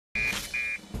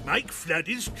Mike Flood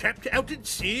is trapped out at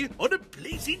sea on a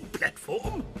blazing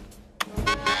platform.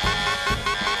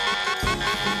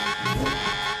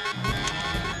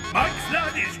 Mike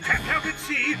Flood is trapped out at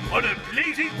sea on a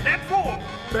blazing platform.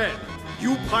 Ben,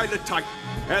 you pilot Titan.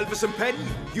 Elvis and Penny,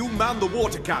 you man the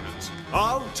water cannons.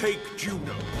 I'll take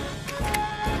Juno.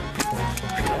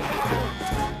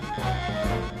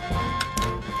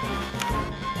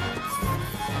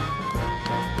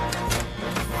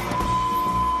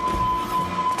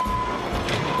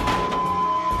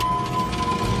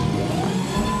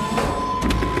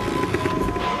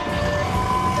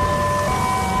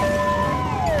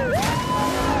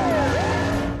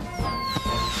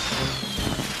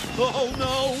 Oh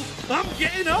no, I'm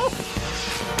getting off.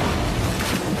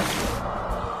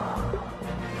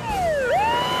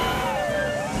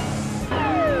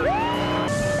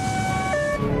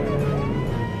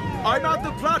 I'm at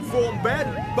the platform,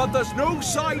 Ben, but there's no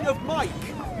sign of Mike.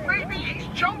 Maybe he's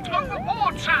jumped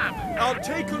overboard, Sam. I'll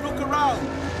take a look around.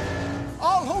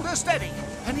 I'll hold her steady.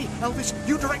 Penny, Elvis,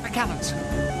 you direct the cannons.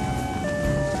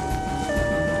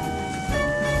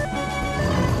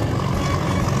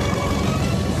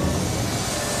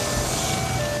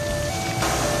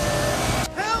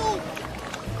 Help!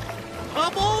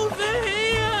 I'm over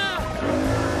here!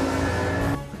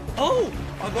 Oh,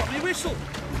 I got my whistle.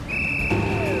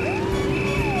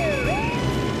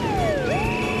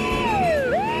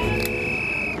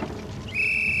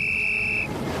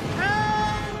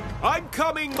 I'm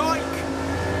coming, Mike!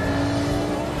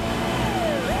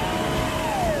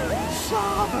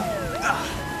 Sam!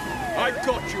 I've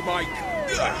got you, Mike.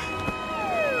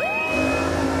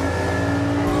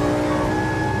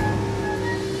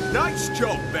 Nice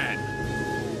job, Ben.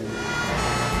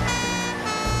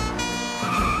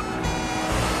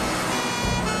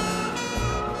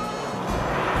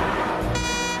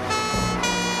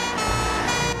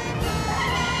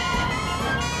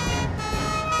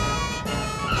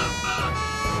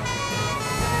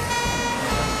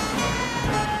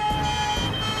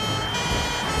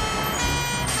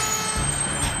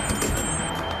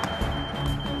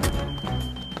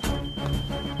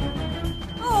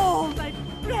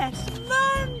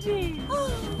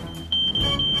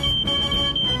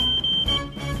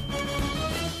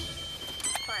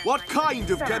 What kind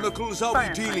of chemicals are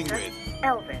we dealing with?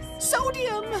 Elvis.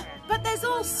 Sodium! But there's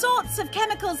all sorts of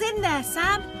chemicals in there,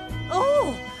 Sam.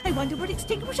 Oh, I wonder what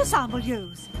extinguisher Sam will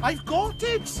use. I've got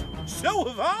it! So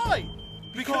have I!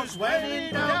 Because when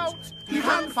in doubt, you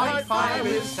can fight fire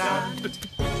with sand.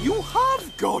 You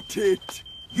have got it!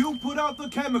 You put out the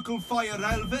chemical fire,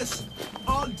 Elvis.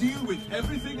 I'll deal with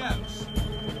everything else.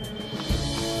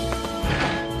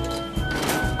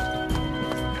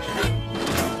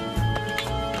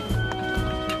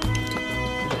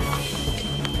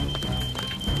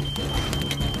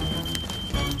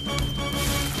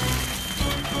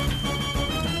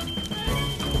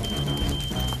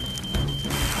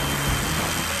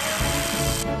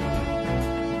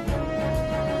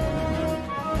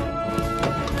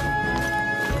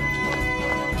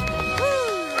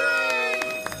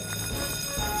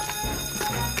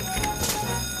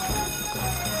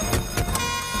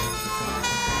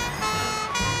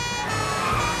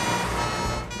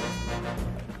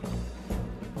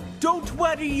 Don't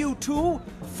worry, you two.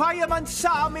 Fireman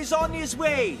Sam is on his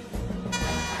way.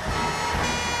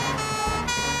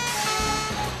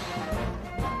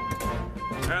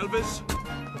 Elvis,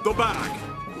 the bag.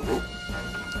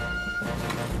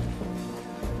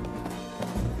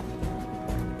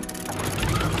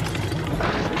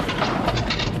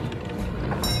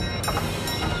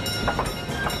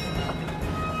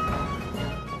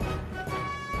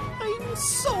 I'm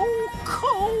so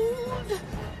cold.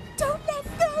 Don't let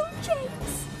go,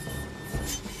 James.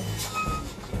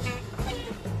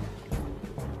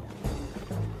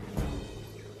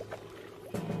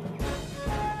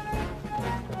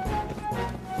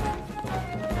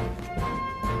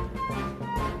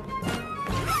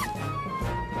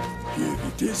 Here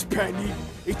it is, Penny.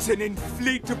 It's an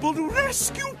inflatable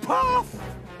rescue path.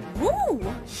 Woo!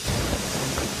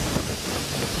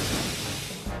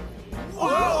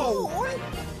 Whoa!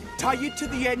 Tie it to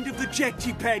the end of the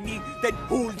jetty, Penny, then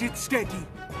hold it steady.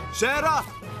 Sarah,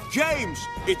 James,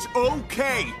 it's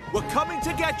okay. We're coming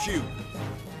to get you.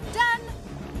 Done.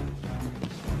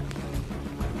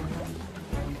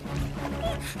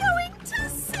 It's going to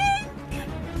sink.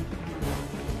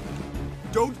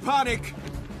 Don't panic.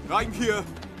 I'm here.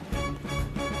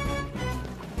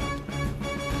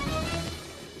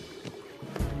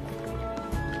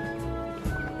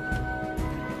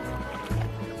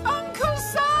 Uncle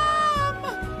Sam!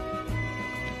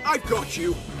 I've got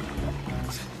you.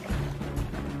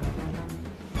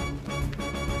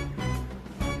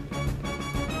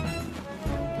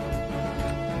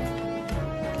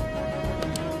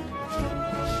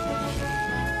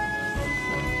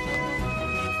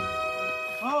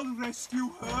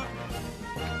 rescue her.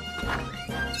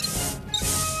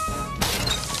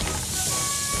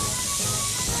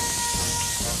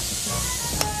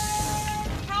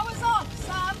 Power's off,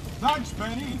 Sam. Thanks,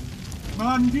 Penny.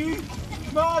 Mandy!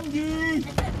 Mandy!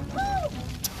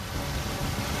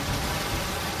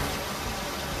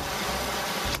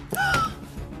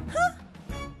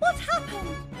 What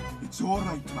happened? It's all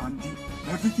right, Mandy.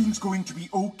 Everything's going to be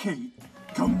okay.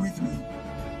 Come with me.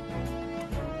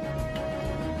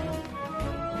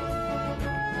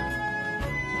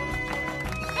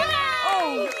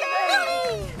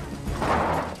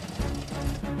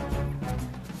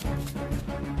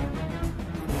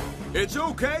 It's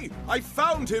okay. I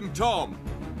found him, Tom.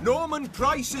 Norman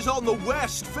Price is on the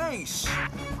west face.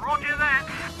 Roger that.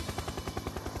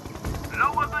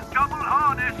 Lower the double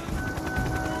harness.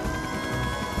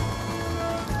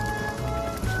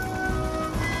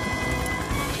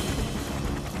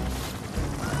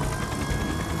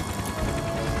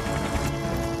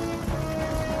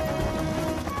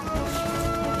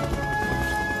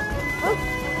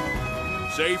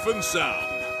 Safe and sound.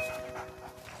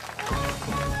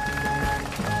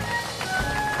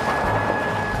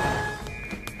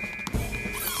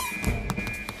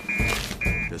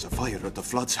 There's a fire at the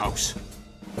Flood's house.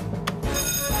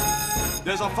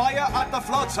 There's a fire at the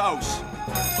Flood's house.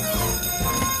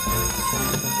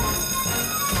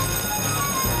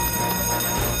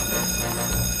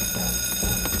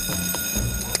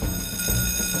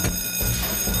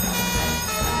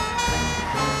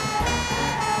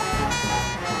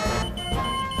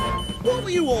 What were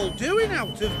you all doing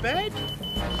out of bed?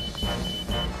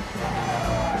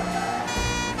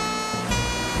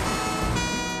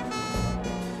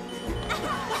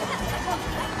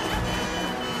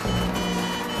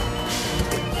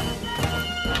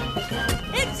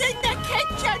 It's in the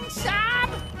kitchen, Sam.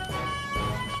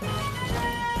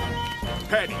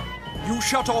 Penny, you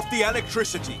shut off the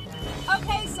electricity.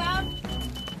 Okay, Sam.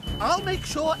 I'll make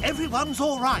sure everyone's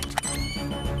all right.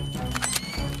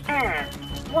 Air,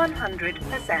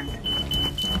 100%.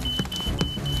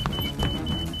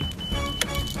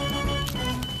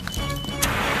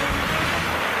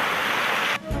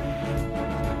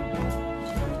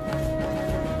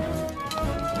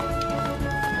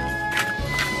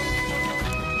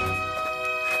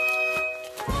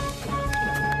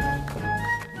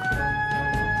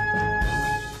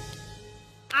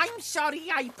 I'm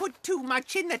sorry I put too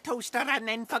much in the toaster and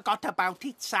then forgot about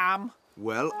it, Sam.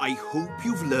 Well, I hope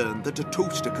you've learned that a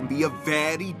toaster can be a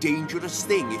very dangerous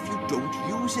thing if you don't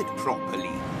use it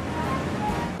properly.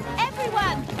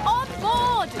 Everyone, on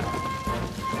board.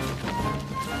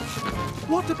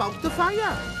 What about the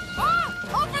fire?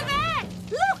 Oh, over there.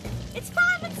 Look, it's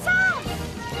Fireman Sam.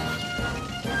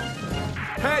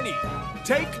 Penny,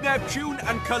 take Neptune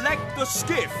and collect the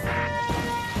skiff.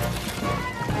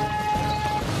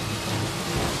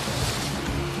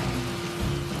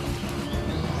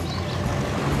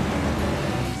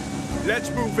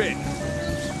 Let's move in.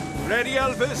 Ready,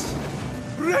 Elvis?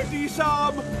 Ready,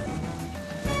 Sam?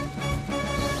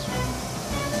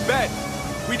 Ben,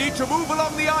 we need to move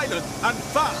along the island, and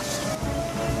fast.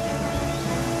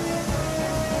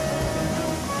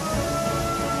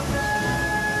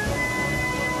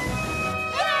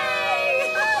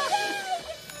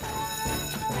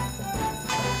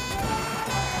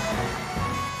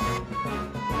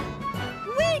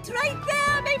 Wait right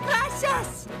there, my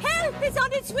precious. Help is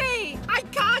on its way. I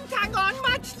can't hang on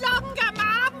much longer,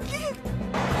 Mum.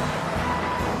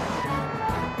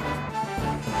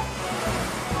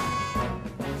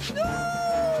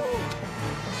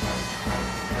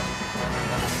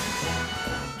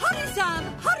 Hurry, Sam,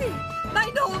 hurry.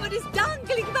 My Norman is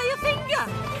dangling by a finger.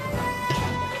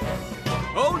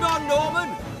 Hold on, Norman.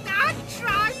 I'll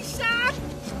try, Sam.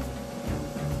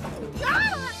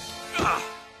 Ah,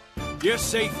 you're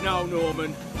safe now,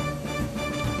 Norman.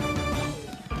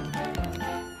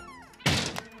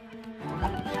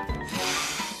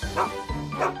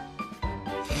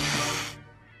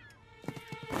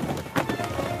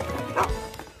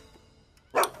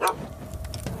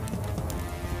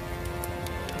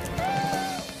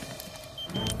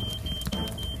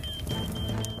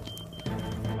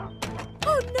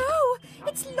 Oh no,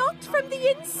 it's locked from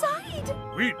the inside.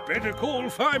 We'd better call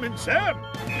Fireman Sam.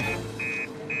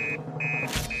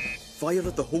 Fire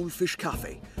at the Whole Fish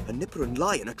Cafe. A Nipper and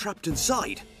Lion are trapped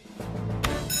inside.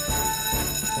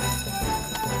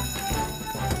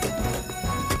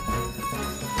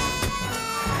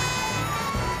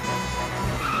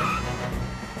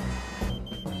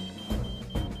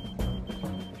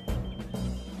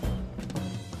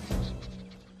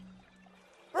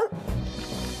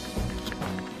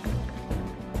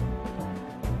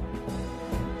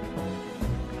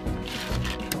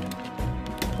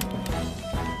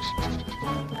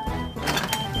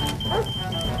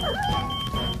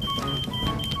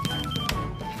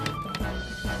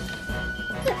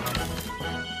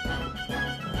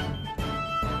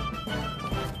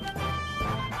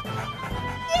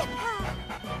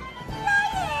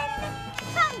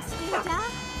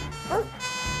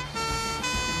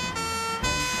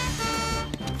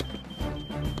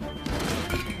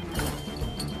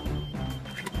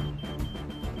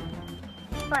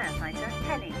 Firefighter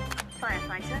Penny.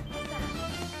 Firefighter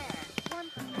Sam. Air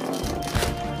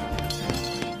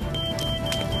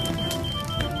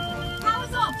 100.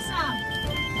 Power's off, Sam.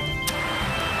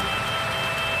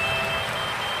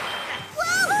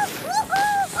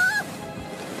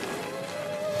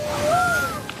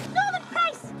 Norman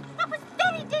Price! That was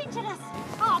very dangerous!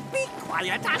 Oh, be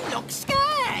quiet and look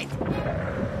scared.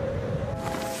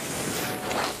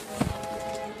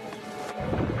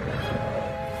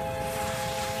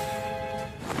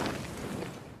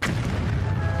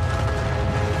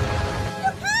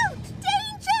 Look out!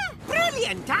 Danger!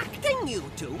 Brilliant acting, you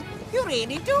two. You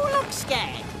really do look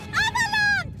scared.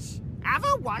 Avalanche! Have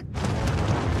a what?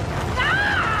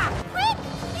 Ah! Quick!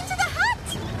 Into the hut!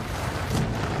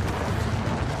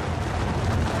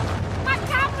 My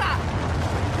camera!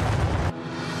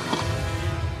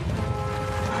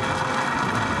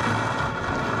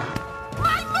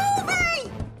 My movie!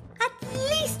 At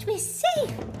least we're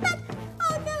safe. But,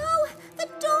 oh no! The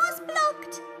door's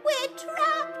blocked. We're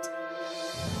trapped.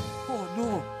 Oh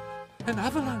no, an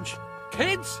avalanche.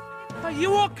 Kids, are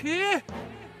you okay?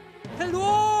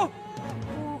 Hello?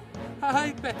 Oh,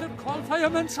 I better call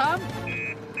Fireman Sam.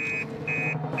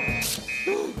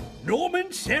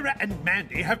 Norman, Sarah and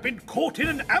Mandy have been caught in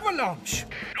an avalanche.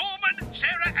 Norman,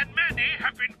 Sarah and Mandy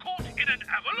have been caught in an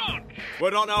avalanche.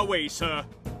 We're on our way, sir.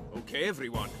 Okay,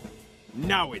 everyone.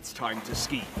 Now it's time to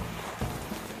ski.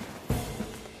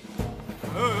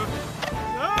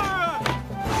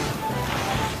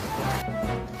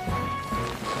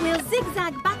 We'll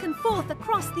zigzag back and forth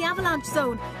across the avalanche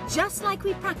zone, just like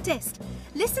we practiced.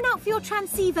 Listen out for your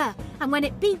transceiver, and when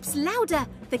it beeps louder,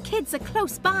 the kids are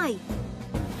close by.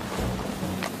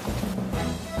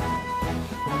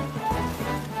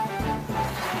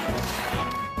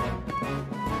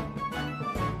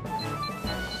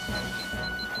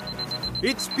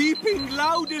 It's beeping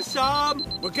louder, Sam.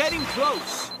 We're getting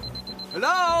close.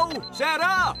 Hello?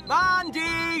 Sarah? Mandy?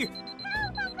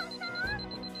 Help, Uncle Sam!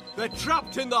 They're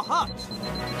trapped in the hut.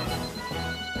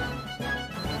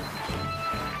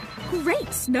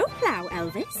 Great snowplow,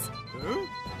 Elvis. Huh?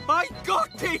 I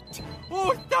got it!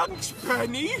 Oh, thanks,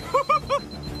 Penny.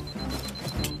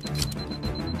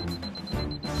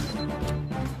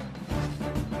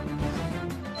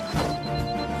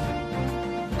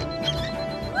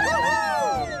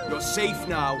 You're safe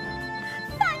now.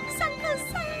 Thanks, Uncle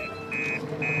Sam.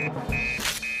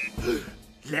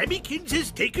 Lemmykins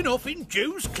has taken off in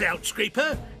Joe's cloud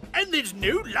scraper, and there's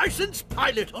no licensed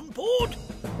pilot on board.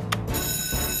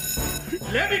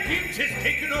 Lemmykins has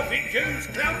taken off in Joe's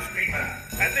cloud scraper,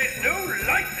 and there's no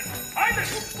licensed pilot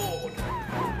on board.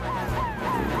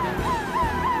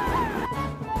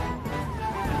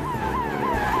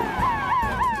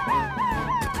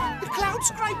 The cloud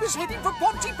scraper's heading for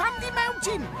Pontypandy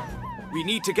Mountain. We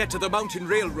need to get to the mountain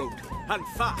railroad, and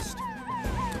fast.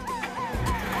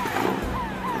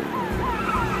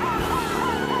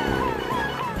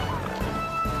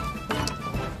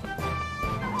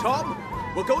 Tom,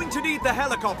 we're going to need the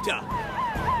helicopter.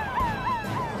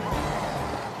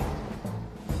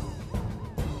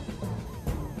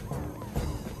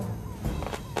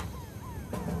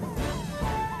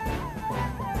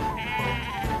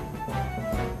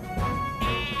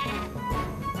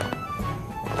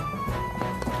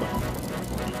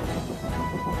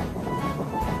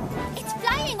 It's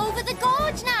flying over the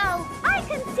gorge now. I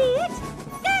can see it.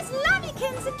 There's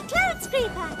Lemmykins and Cloud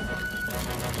Scraper.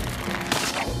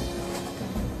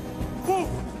 Oh,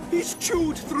 he's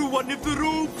chewed through one of the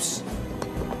ropes.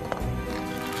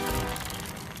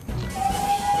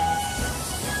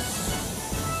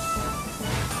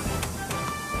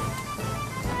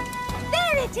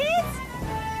 There it is.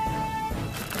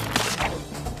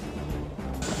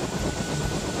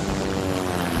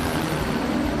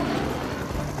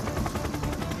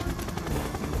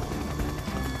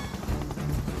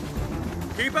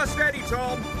 Keep us steady,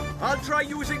 Tom. I'll try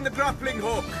using the grappling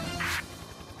hook.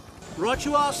 Right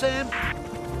you are, Sam.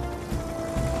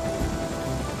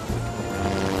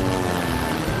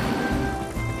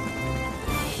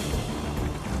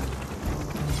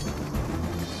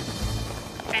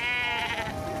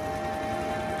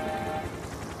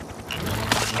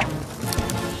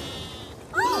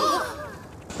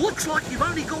 Looks like you've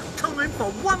only got time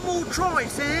for one more try,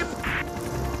 Sam.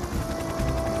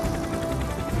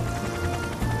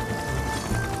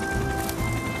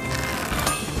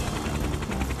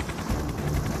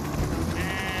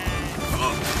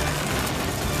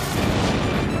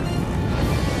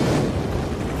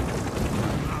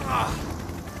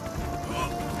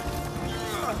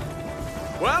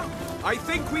 Well, I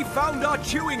think we found our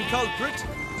chewing culprit.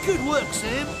 Good work,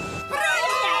 Sam.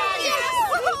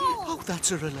 Oh,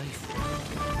 that's a relief.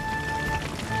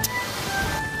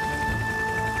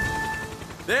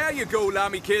 There you go,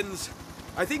 Lambykins.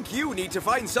 I think you need to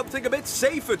find something a bit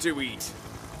safer to eat.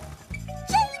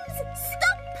 James,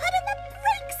 stop putting the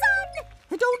brakes on!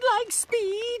 I don't like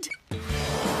speed.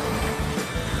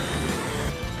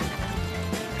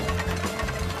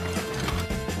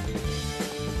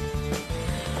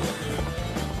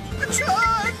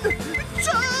 Turn!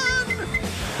 Turn!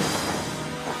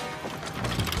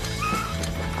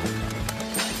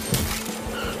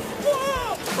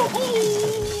 Whoa!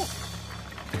 Oh!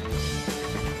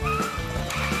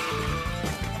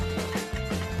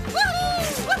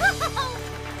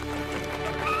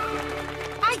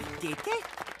 I did it.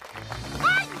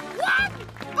 I won!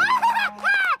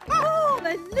 Oh,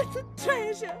 my little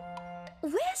treasure.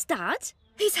 Where's Dad?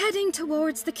 He's heading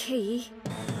towards the quay.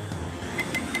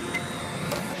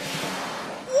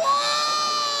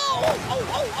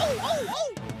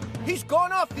 He's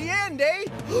gone off the end, eh?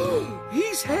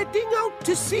 He's heading out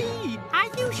to sea. I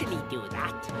usually do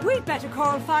that. We'd better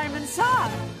call Fireman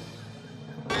Sam.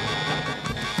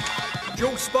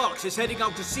 Joe Sparks is heading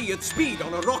out to sea at speed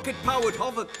on a rocket-powered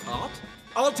hover cart.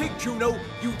 I'll take Juno,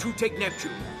 you two take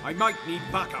Neptune. I might need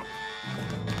backup.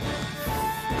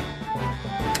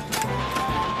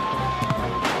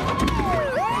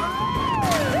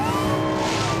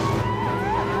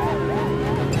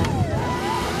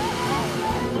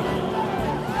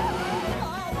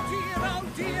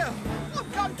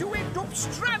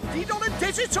 Stranded on a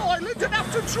desert island and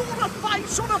have to draw a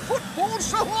face on a football,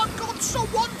 so I've got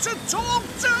someone to talk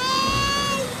to!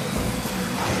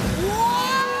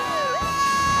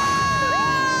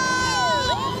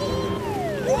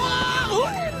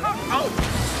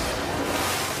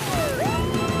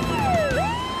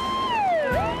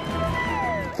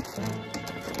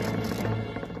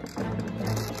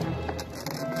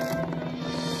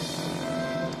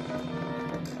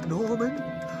 Norman,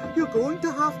 you're going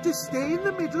to have to stay in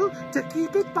the middle to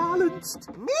keep it balanced.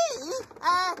 Me?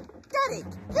 Derek,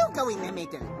 you go in the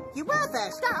middle. You were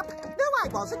first up. No, I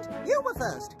wasn't. You were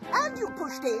first. And you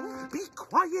pushed in. Be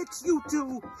quiet, you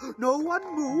two. No one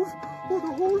move, or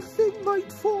the whole thing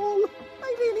might fall.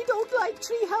 I really don't like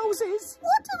tree houses.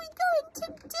 What are we going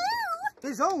to do?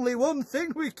 There's only one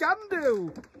thing we can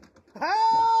do.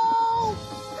 Help!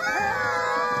 Help!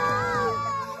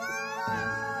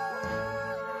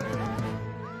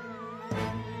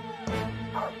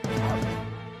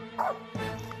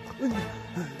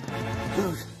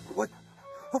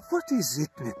 What is it,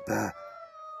 Nipper?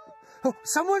 Oh,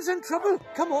 someone's in trouble.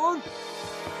 Come on.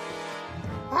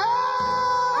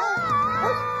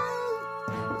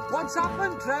 What's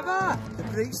happened, Trevor? The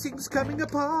bracing's coming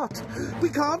apart. We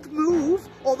can't move,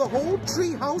 or the whole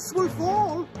tree house will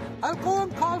fall. I'll go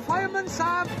and call Fireman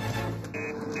Sam.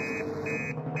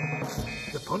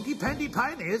 The Pontypandy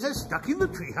Pioneers are stuck in the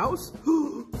treehouse.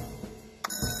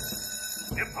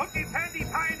 The Pontypandy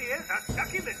Pioneers are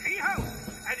stuck in the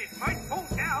treehouse, and it might fall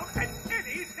down at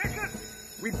any second.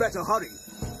 We'd better hurry.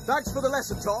 Thanks for the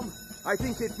lesson, Tom. I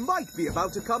think it might be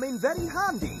about to come in very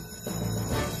handy.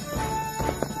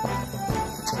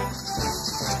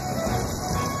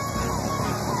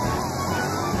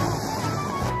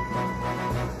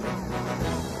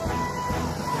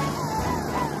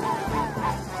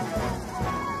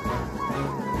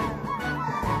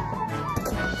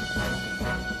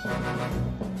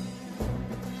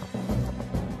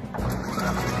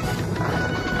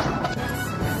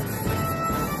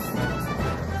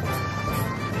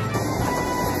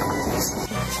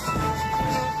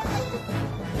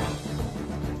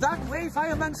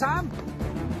 Fireman Sam.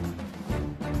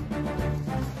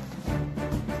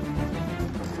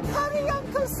 Hurry,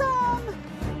 Uncle Sam!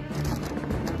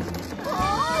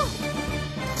 Oh!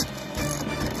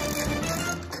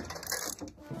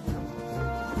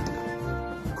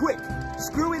 Quick,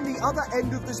 screw in the other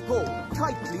end of this pole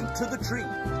tightly to the tree.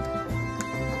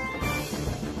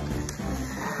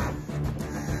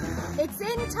 It's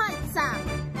in tight, Sam.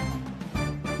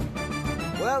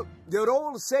 Well, you're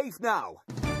all safe now.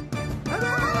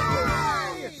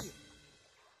 Hooray!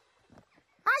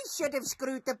 I should have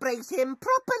screwed the brace in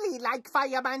properly like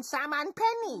Fireman Sam and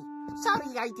Penny.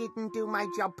 Sorry I didn't do my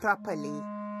job properly.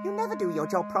 You never do your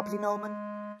job properly, Norman.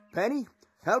 Penny,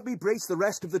 help me brace the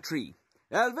rest of the tree.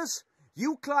 Elvis,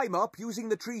 you climb up using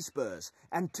the tree spurs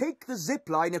and take the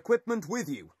zipline equipment with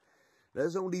you.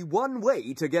 There's only one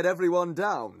way to get everyone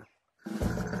down.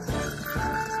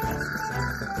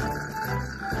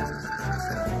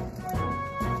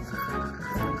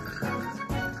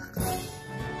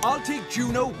 I'll take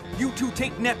Juno, you two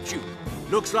take Neptune.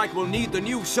 Looks like we'll need the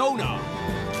new sonar.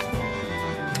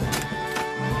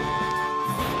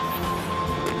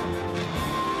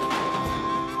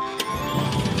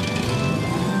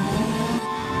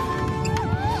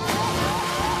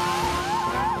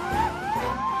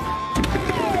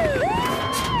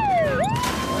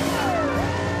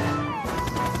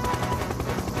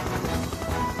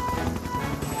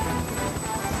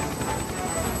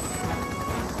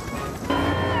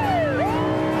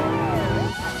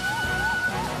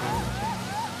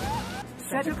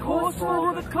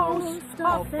 for the coast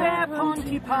of fair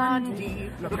Pontypandy.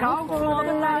 Look out for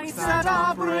the lights that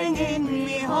are bringing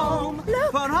me home.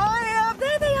 Look! For I have...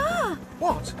 There they are!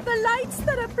 What? The lights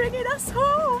that are bringing us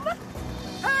home!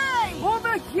 Hey!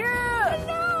 Over here!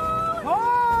 Hello!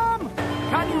 Tom!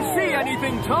 Can you see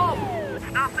anything, Tom?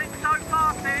 Nothing so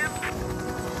far, Sam.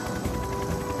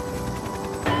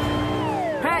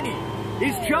 Penny,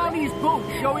 is Charlie's boat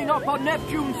showing up on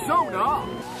Neptune's sonar?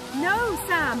 No,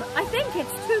 Sam. I think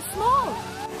it's too small.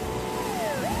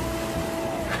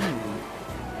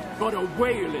 But a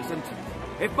whale isn't.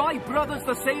 If my brother's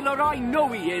the sailor I know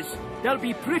he is, they'll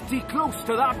be pretty close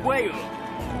to that whale.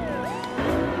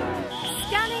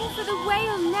 Scanning for the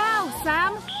whale now,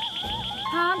 Sam.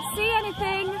 Can't see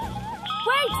anything.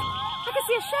 Wait! I can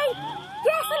see a shape.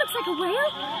 Yes, it looks like a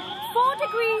whale. 4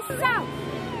 degrees south.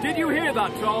 Did you hear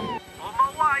that, Tom? On my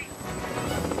way.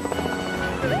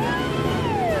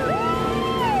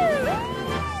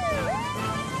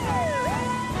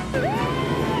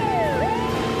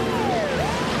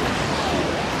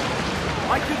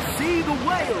 I can see the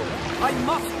whale. I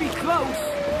must be close.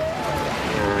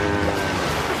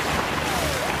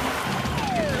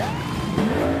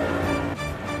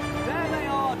 There they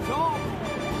are, Tom.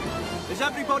 Is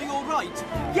everybody all right?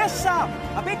 Yes, Sam.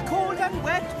 A bit cold and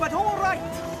wet, but all right.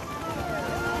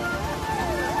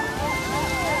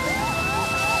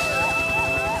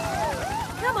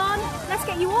 Come on, let's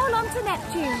get you all onto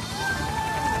Neptune.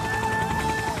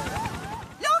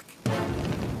 Look!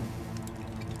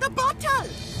 The bottle!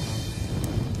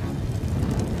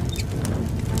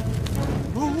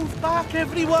 Move back,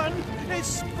 everyone!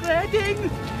 It's spreading!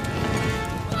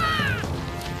 Ah!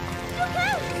 Look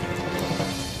out!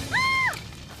 Ah!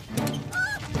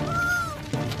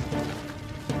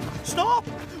 Stop!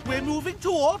 We're moving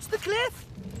towards the cliff!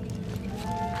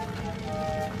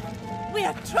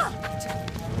 We're trapped!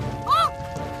 Oh!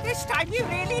 This time you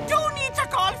really do need to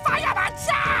call Fireman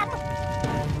Sam!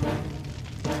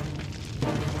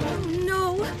 Oh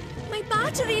no, my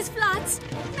battery's flat.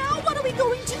 Now what are we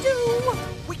going to do?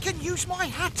 We can use my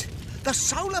hat. The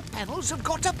solar panels have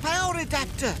got a power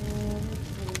adapter.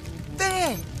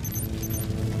 There!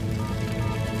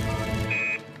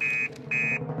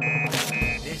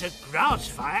 There's a grass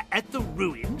fire at the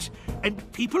ruins,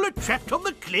 and people are trapped on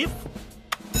the cliff.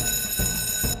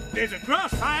 There's a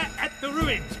grass fire at the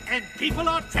ruins, and people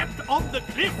are trapped on the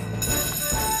cliff.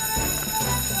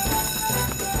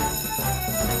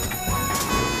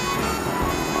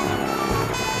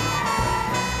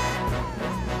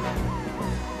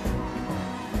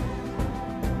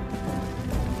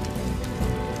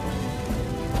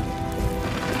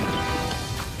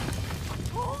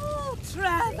 Oh,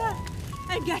 Trevor,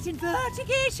 I'm getting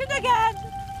vertigation again.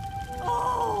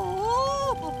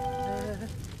 Oh,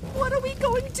 what are we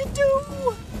going to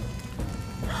do?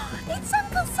 It's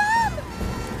Uncle Sam!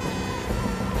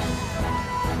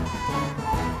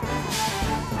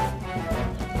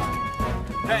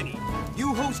 Penny,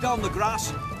 you hose down the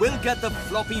grass. We'll get the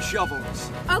floppy shovels.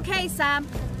 Okay, Sam.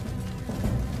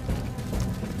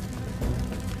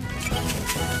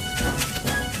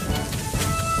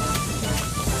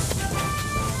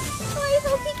 I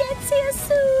hope he gets here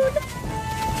soon.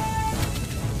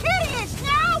 Here he is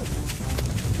now!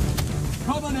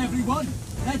 Come on, everyone.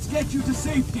 Let's get you to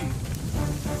safety.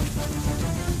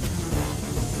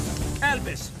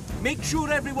 Elvis, make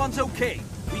sure everyone's okay.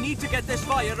 We need to get this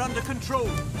fire under control.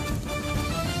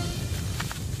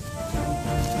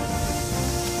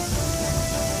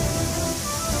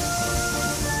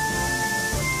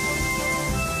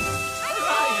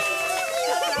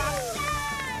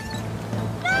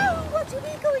 Now, what are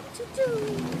we going to do?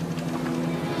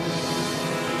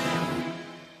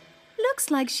 Looks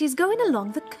like she's going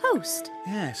along the coast.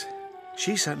 Yes,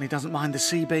 she certainly doesn't mind the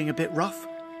sea being a bit rough.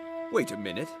 Wait a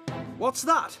minute. What's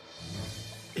that?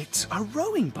 It's a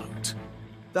rowing boat.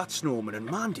 That's Norman and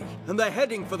Mandy, and they're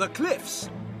heading for the cliffs.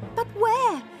 But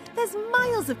where? There's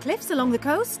miles of cliffs along the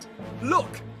coast.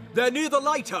 Look, they're near the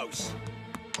lighthouse.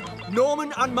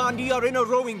 Norman and Mandy are in a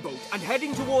rowing boat and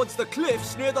heading towards the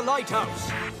cliffs near the lighthouse.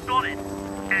 Got it.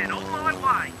 And on my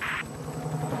way.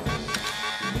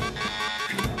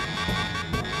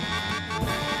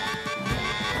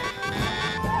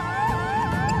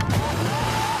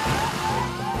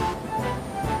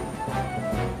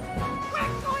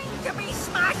 We're going to be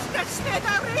smashed to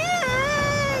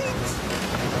smithereens!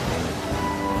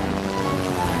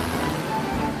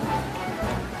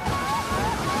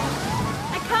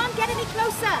 I can't get any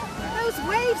closer. Those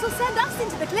waves will send us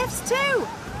into the cliffs too.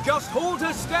 Just hold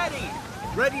her steady.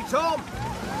 Ready, Tom?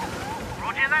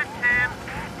 Roger that, Sam.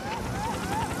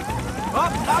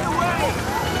 Up and away!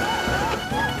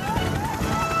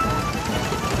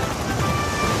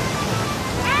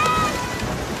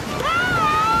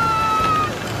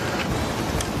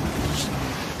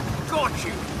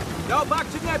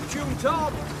 soon,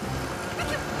 Tom.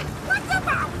 What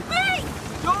about me?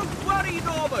 Don't worry,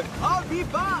 Norman. I'll be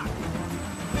back.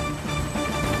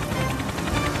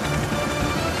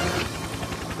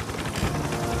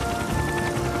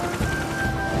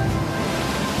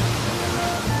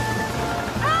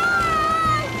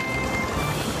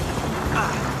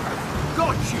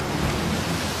 Got you!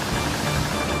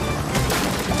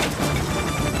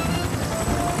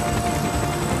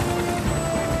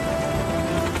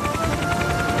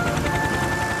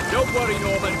 Don't worry,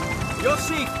 Norman. You're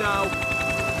safe now.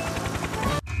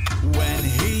 When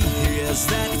he hears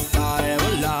that